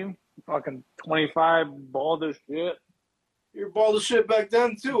 16? Fucking 25, bald as shit. You were bald as shit back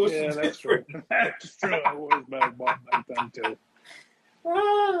then, too. What's yeah, that's true. That's true. I was better bald back then, too.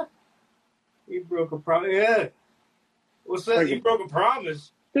 You broke a promise. Yeah. What's that? You broke a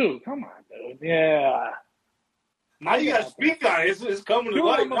promise? Dude, come on, dude. Yeah. Now you got to speak on it. It's coming to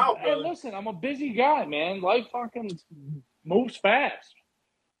life now, hey, listen, I'm a busy guy, man. Life fucking moves fast.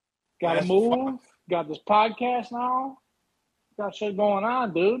 Got to move. Got this podcast now. Got shit going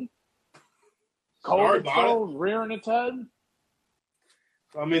on, dude. COVID show rearing its head.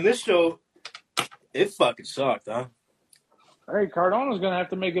 I mean, this show, it fucking sucked, huh? Hey, Cardona's going to have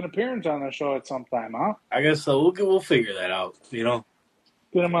to make an appearance on the show at some time, huh? I guess so. We'll figure that out, you know?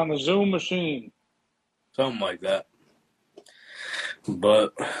 Get him on the Zoom machine. Something like that.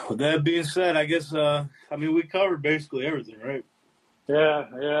 But with that being said, I guess, we covered basically everything, right?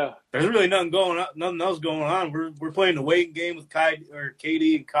 Yeah. There's really nothing else going on. We're playing the waiting game with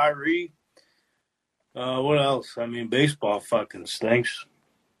KD and Kyrie. What else? I mean, baseball fucking stinks.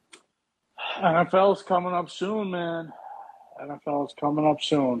 NFL's coming up soon, man. NFL's coming up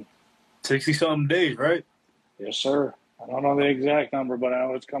soon. 60-something days, right? Yes, sir. I don't know the exact number, but I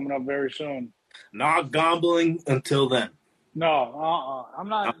know it's coming up very soon. Not gambling until then. No, I'm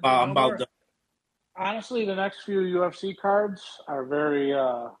not. I'm about done. Honestly, the next few UFC cards are very...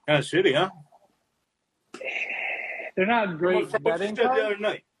 kind of shitty, huh? They're not great betting cards. The other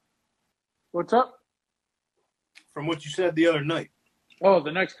night. What's up? From what you said the other night. Oh,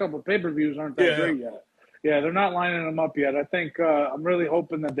 the next couple of pay-per-views aren't that great yet. Yeah, they're not lining them up yet. I think I'm really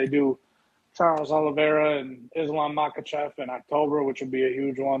hoping that they do Charles Oliveira and Islam Makhachev in October, which would be a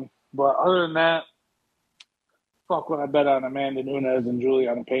huge one. But other than that, fuck what I bet on Amanda Nunes and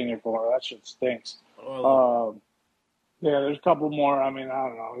Juliana Pena for. That shit stinks. Yeah, there's a couple more. I mean, I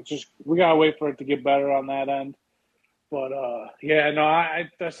don't know. It's just we gotta wait for it to get better on that end. But I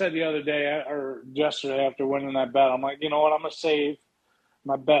said the other day or yesterday after winning that bet, I'm like, you know what? I'm gonna save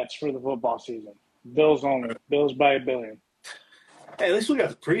my bets for the football season. Bills only. Bills by $1 billion. Hey, at least we got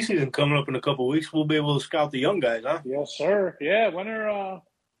the preseason coming up in a couple of weeks. We'll be able to scout the young guys, huh? Yes, sir. Yeah.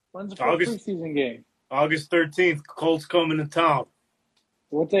 When's the first preseason game? August 13th. Colts coming to town.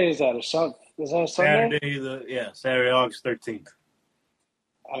 What day is that? Is that a Sunday? Saturday, August 13th.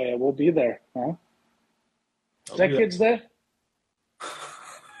 Oh, yeah, we'll be there, huh? Is that Kids Day?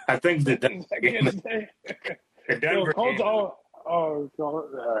 I think that Kids Day? Denver Colts, all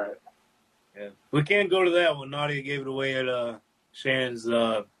right. Yeah. We can't go to that one. Nadia gave it away at Shannon's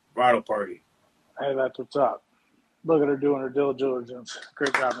bridal party. Hey, that's what's up. Look at her doing her due diligence.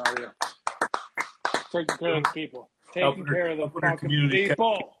 Great job, Nadia. Taking care of the people. Taking care of the fucking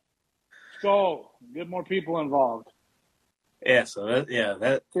people. Let's go. Get more people involved. Yeah, so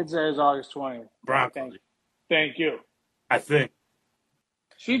that Kids Day is August 20th. Broncos. Thank you. I think.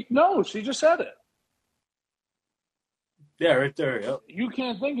 She just said it. Yeah, right there, yep. You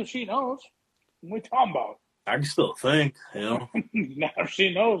can't think if she knows. What are we talking about? I can still think, you know. Now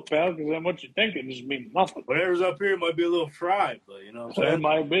she knows, pal, because then what you're thinking just means nothing. Whatever's up here might be a little fried, but you know what I'm saying? It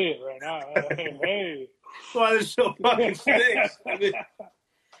might be right now. Hey. That's why this show fucking stinks. I mean,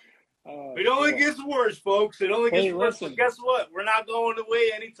 it only gets worse, folks. It only gets worse. But guess what? We're not going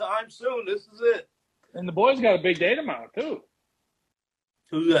away anytime soon. This is it. And the boys got a big day tomorrow, too.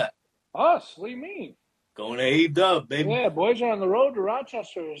 Who's that? Us. What do you mean? Going to A-Dub, baby. Yeah, boys are on the road to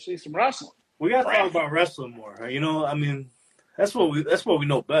Rochester to see some wrestling. We got to talk about wrestling more. You know, I mean, that's what we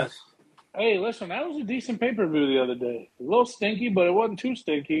know best. Hey, listen, that was a decent pay-per-view the other day. A little stinky, but it wasn't too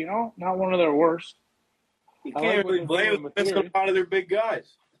stinky, you know? Not one of their worst. You can't really blame them. It's a lot of their big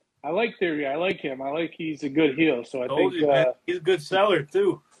guys. I like Theory. I like him. I like he's a good heel. So I Told think you, man. He's a good seller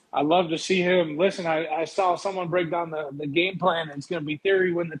too. I'd love to see him. Listen, I saw someone break down the game plan. And it's going to be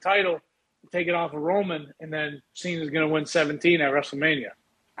Theory win the title, take it off of Roman, and then Cena's going to win 17 at WrestleMania.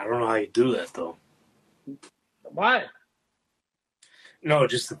 I don't know how you do that though. Why? No,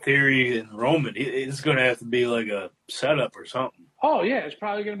 just the Theory and Roman. It's going to have to be like a setup or something. Oh yeah, it's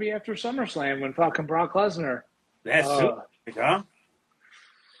probably going to be after SummerSlam when fucking Brock Lesnar. That's it, huh?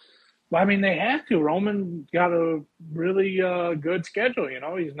 I mean, they have to. Roman got a really good schedule.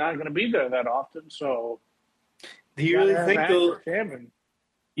 He's not going to be there that often. So, do you really think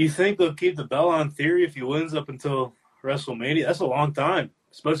you think they'll keep the belt on Theory if he wins up until WrestleMania? That's a long time,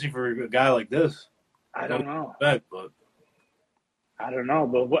 especially for a guy like this. I don't know. But I don't know,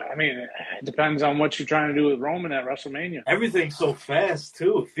 but it depends on what you're trying to do with Roman at WrestleMania. Everything's so fast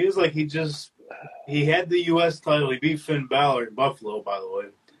too. It feels like he had the U.S. title. He beat Finn Balor in Buffalo, by the way.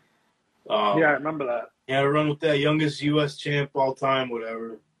 Yeah, I remember that. He had a run with that youngest U.S. champ all time,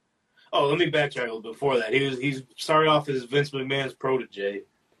 whatever. Oh, let me backtrack a little before that. He started off as Vince McMahon's protege.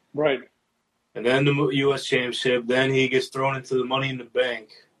 Right. And then the U.S. championship. Then he gets thrown into the Money in the Bank.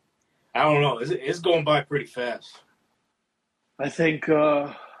 I don't know. It's going by pretty fast. I think,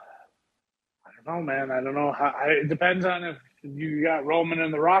 I don't know, man. I don't know. It depends on if you got Roman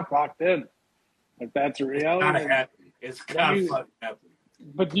and The Rock locked in. If that's a reality. It's gotta fucking happen.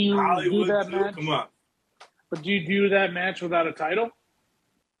 But do you Hollywood do that too? match? Come on. But do you do that match without a title?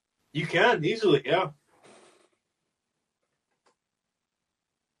 You can easily, yeah.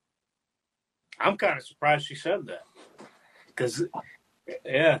 I'm kind of surprised she said that. Because,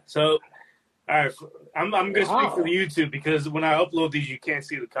 yeah. So, all right. I'm going to speak for the YouTube because when I upload these, you can't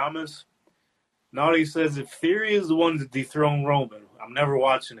see the comments. Naughty says, if Theory is the one to dethrone Roman, I'm never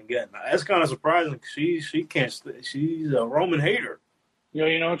watching again. Now, that's kind of surprising because she can't. She's a Roman hater.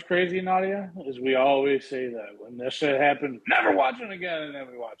 You know what's crazy, Nadia? Is we always say that when this shit happens, never watching again, and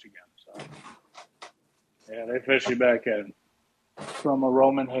then we watch again. So, yeah, they fish you back in. From a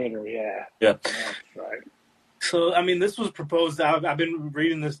Roman hater, yeah. Yeah. That's right. So, this was proposed. I've been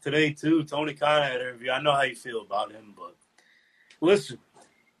reading this today, too. Tony Khan had an interview. I know how you feel about him, but listen,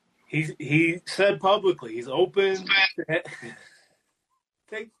 he said publicly he's open.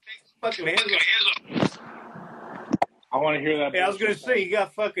 Take fucking hands off. I want to hear that. Hey, I was going to say, you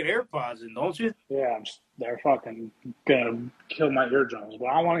got fucking AirPods in, don't you? Yeah, they're fucking going to kill my eardrums, but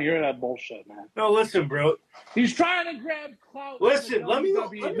I want to hear that bullshit, man. No, listen, bro. He's trying to grab clout. Listen, let me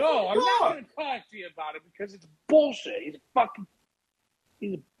No, I'm not going to talk to you about it because it's bullshit.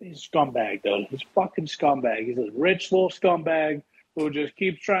 He's a scumbag, though. He's a fucking scumbag. He's a rich little scumbag who just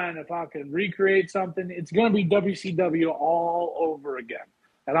keeps trying to fucking recreate something. It's going to be WCW all over again.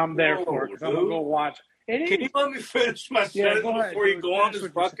 And I'm there for it because I'm going to go watch it. Can you let me finish my sentence before you go on this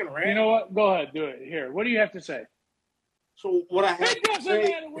fucking rant? You know what? Go ahead. Do it. Here. What do you have to say? So what I have to say... It doesn't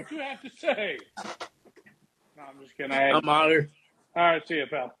matter what you have to say. No, I'm just kidding. I'm out here. All right. See you,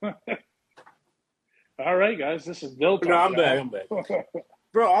 pal. All right, guys. This is Bill. No, I'm back.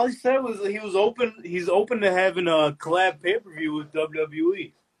 Bro, all he said was he's open to having a collab pay-per-view with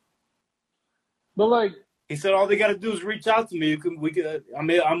WWE. But he said all they got to do is reach out to me.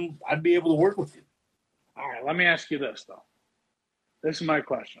 I'd be able to work with you. All right, let me ask you this, though. This is my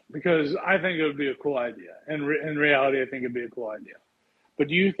question, because I think it would be a cool idea. In reality, I think it would be a cool idea. But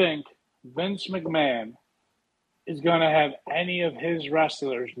do you think Vince McMahon is going to have any of his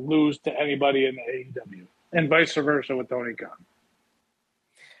wrestlers lose to anybody in AEW? And vice versa with Tony Khan?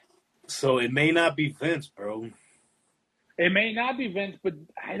 So it may not be Vince, bro. It may not be Vince, but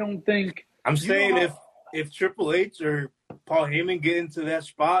I don't think... I'm saying if Triple H or Paul Heyman get into that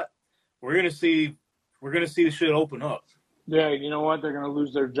spot, we're gonna see the shit open up. Yeah, you know what? They're going to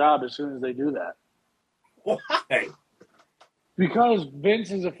lose their job as soon as they do that. Why? Because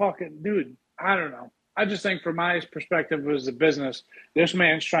Vince is a fucking dude. I don't know. I just think from my perspective as a business, this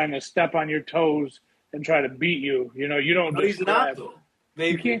man's trying to step on your toes and try to beat you. You don't. No, he's not though.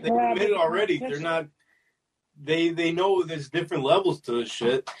 They admitted already. They're not. They know there's different levels to this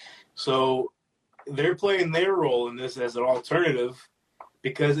shit, so they're playing their role in this as an alternative.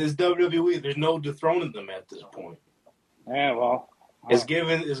 Because it's WWE, there's no dethroning them at this point. Yeah, well, it's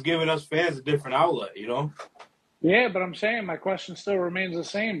giving us fans a different outlet, Yeah, but I'm saying my question still remains the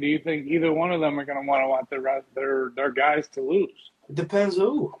same. Do you think either one of them are going to want their guys to lose? It depends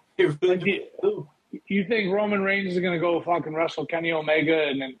who. It really depends who. You think Roman Reigns is going to go fucking wrestle Kenny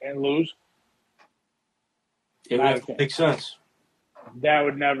Omega and lose? It would make sense. That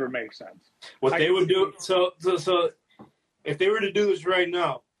would never make sense. What they would do so. If they were to do this right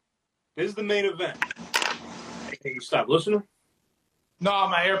now, this is the main event. Can you stop listening? No,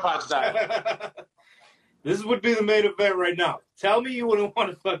 my AirPods died. This would be the main event right now. Tell me you wouldn't want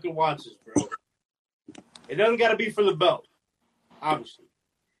to fucking watch this, bro. It doesn't got to be for the belt, obviously.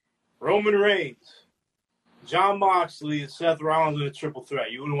 Roman Reigns, Jon Moxley, and Seth Rollins in a triple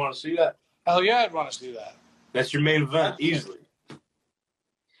threat. You wouldn't want to see that? Hell yeah, I'd want to see that. That's your main event, easily.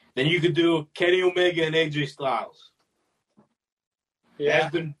 Then you could do Kenny Omega and AJ Styles. Yeah.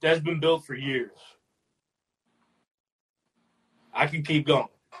 That's been built for years. I can keep going.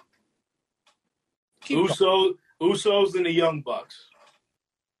 Usos and the Young Bucks.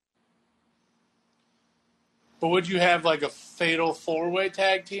 But would you have like a fatal four-way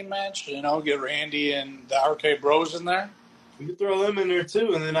tag team match? You know, get Randy and the RK Bros in there? You could throw them in there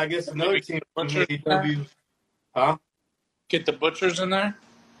too, and then I guess another team from AEW. Huh? Get the Butchers in there?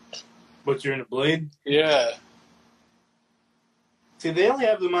 Butcher and the Blade? Yeah. See, they only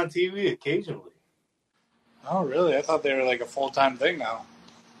have them on TV occasionally. Oh, really? I thought they were like a full-time thing now.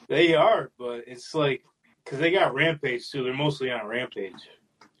 They are, but it's like, because they got Rampage too. They're mostly on Rampage.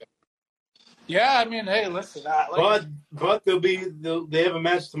 Yeah, I mean, hey, listen. But they have a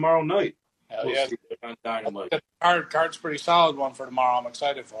match tomorrow night. Hell yeah. On Dynamite. The card's pretty solid one for tomorrow. I'm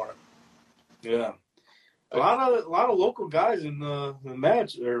excited for it. Yeah. A lot of local guys in the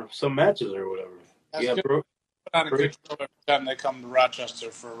match, or some matches or whatever. That's good. Put on a good show every time they come to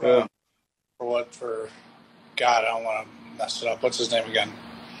Rochester for God, I don't want to mess it up. What's his name again?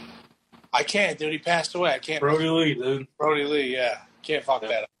 I can't, dude. He passed away. I can't. Brody Lee, dude. Brody Lee, yeah. Can't fuck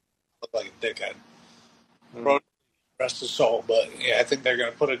that up. Look like a dickhead. Brody, rest his soul. But yeah, I think they're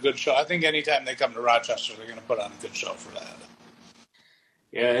going to put a good show. I think anytime they come to Rochester, they're going to put on a good show for that.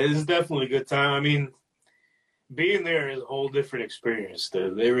 Yeah, it is definitely a good time. I mean, being there is a whole different experience,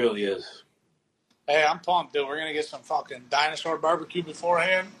 dude. It really is. Hey, I'm pumped, dude. We're going to get some fucking dinosaur barbecue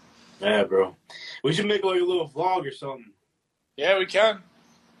beforehand. Yeah, bro. We should make like a little vlog or something. Yeah, we can.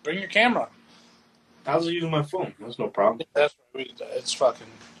 Bring your camera. I was using my phone. That's no problem. That's right. It's fucking...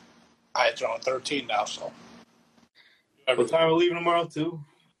 I throw 13 now, so... What time are we leaving tomorrow, too?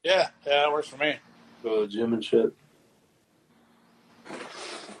 Yeah, that works for me. Go to the gym and shit.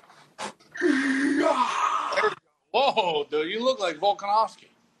 Whoa, dude, you look like Volkanovski.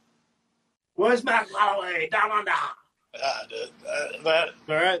 Where's Matt Holloway? Down under. Yeah, dude. That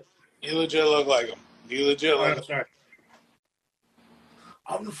all right. You legit look like him. You legit look like him.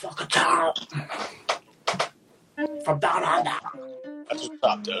 I'm the fucking child. From down under. That's what's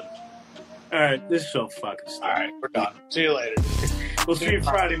up, dude. All right, this is so fucking stupid. All right, we're done. See you later. We'll see you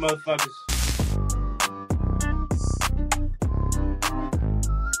Friday, motherfuckers.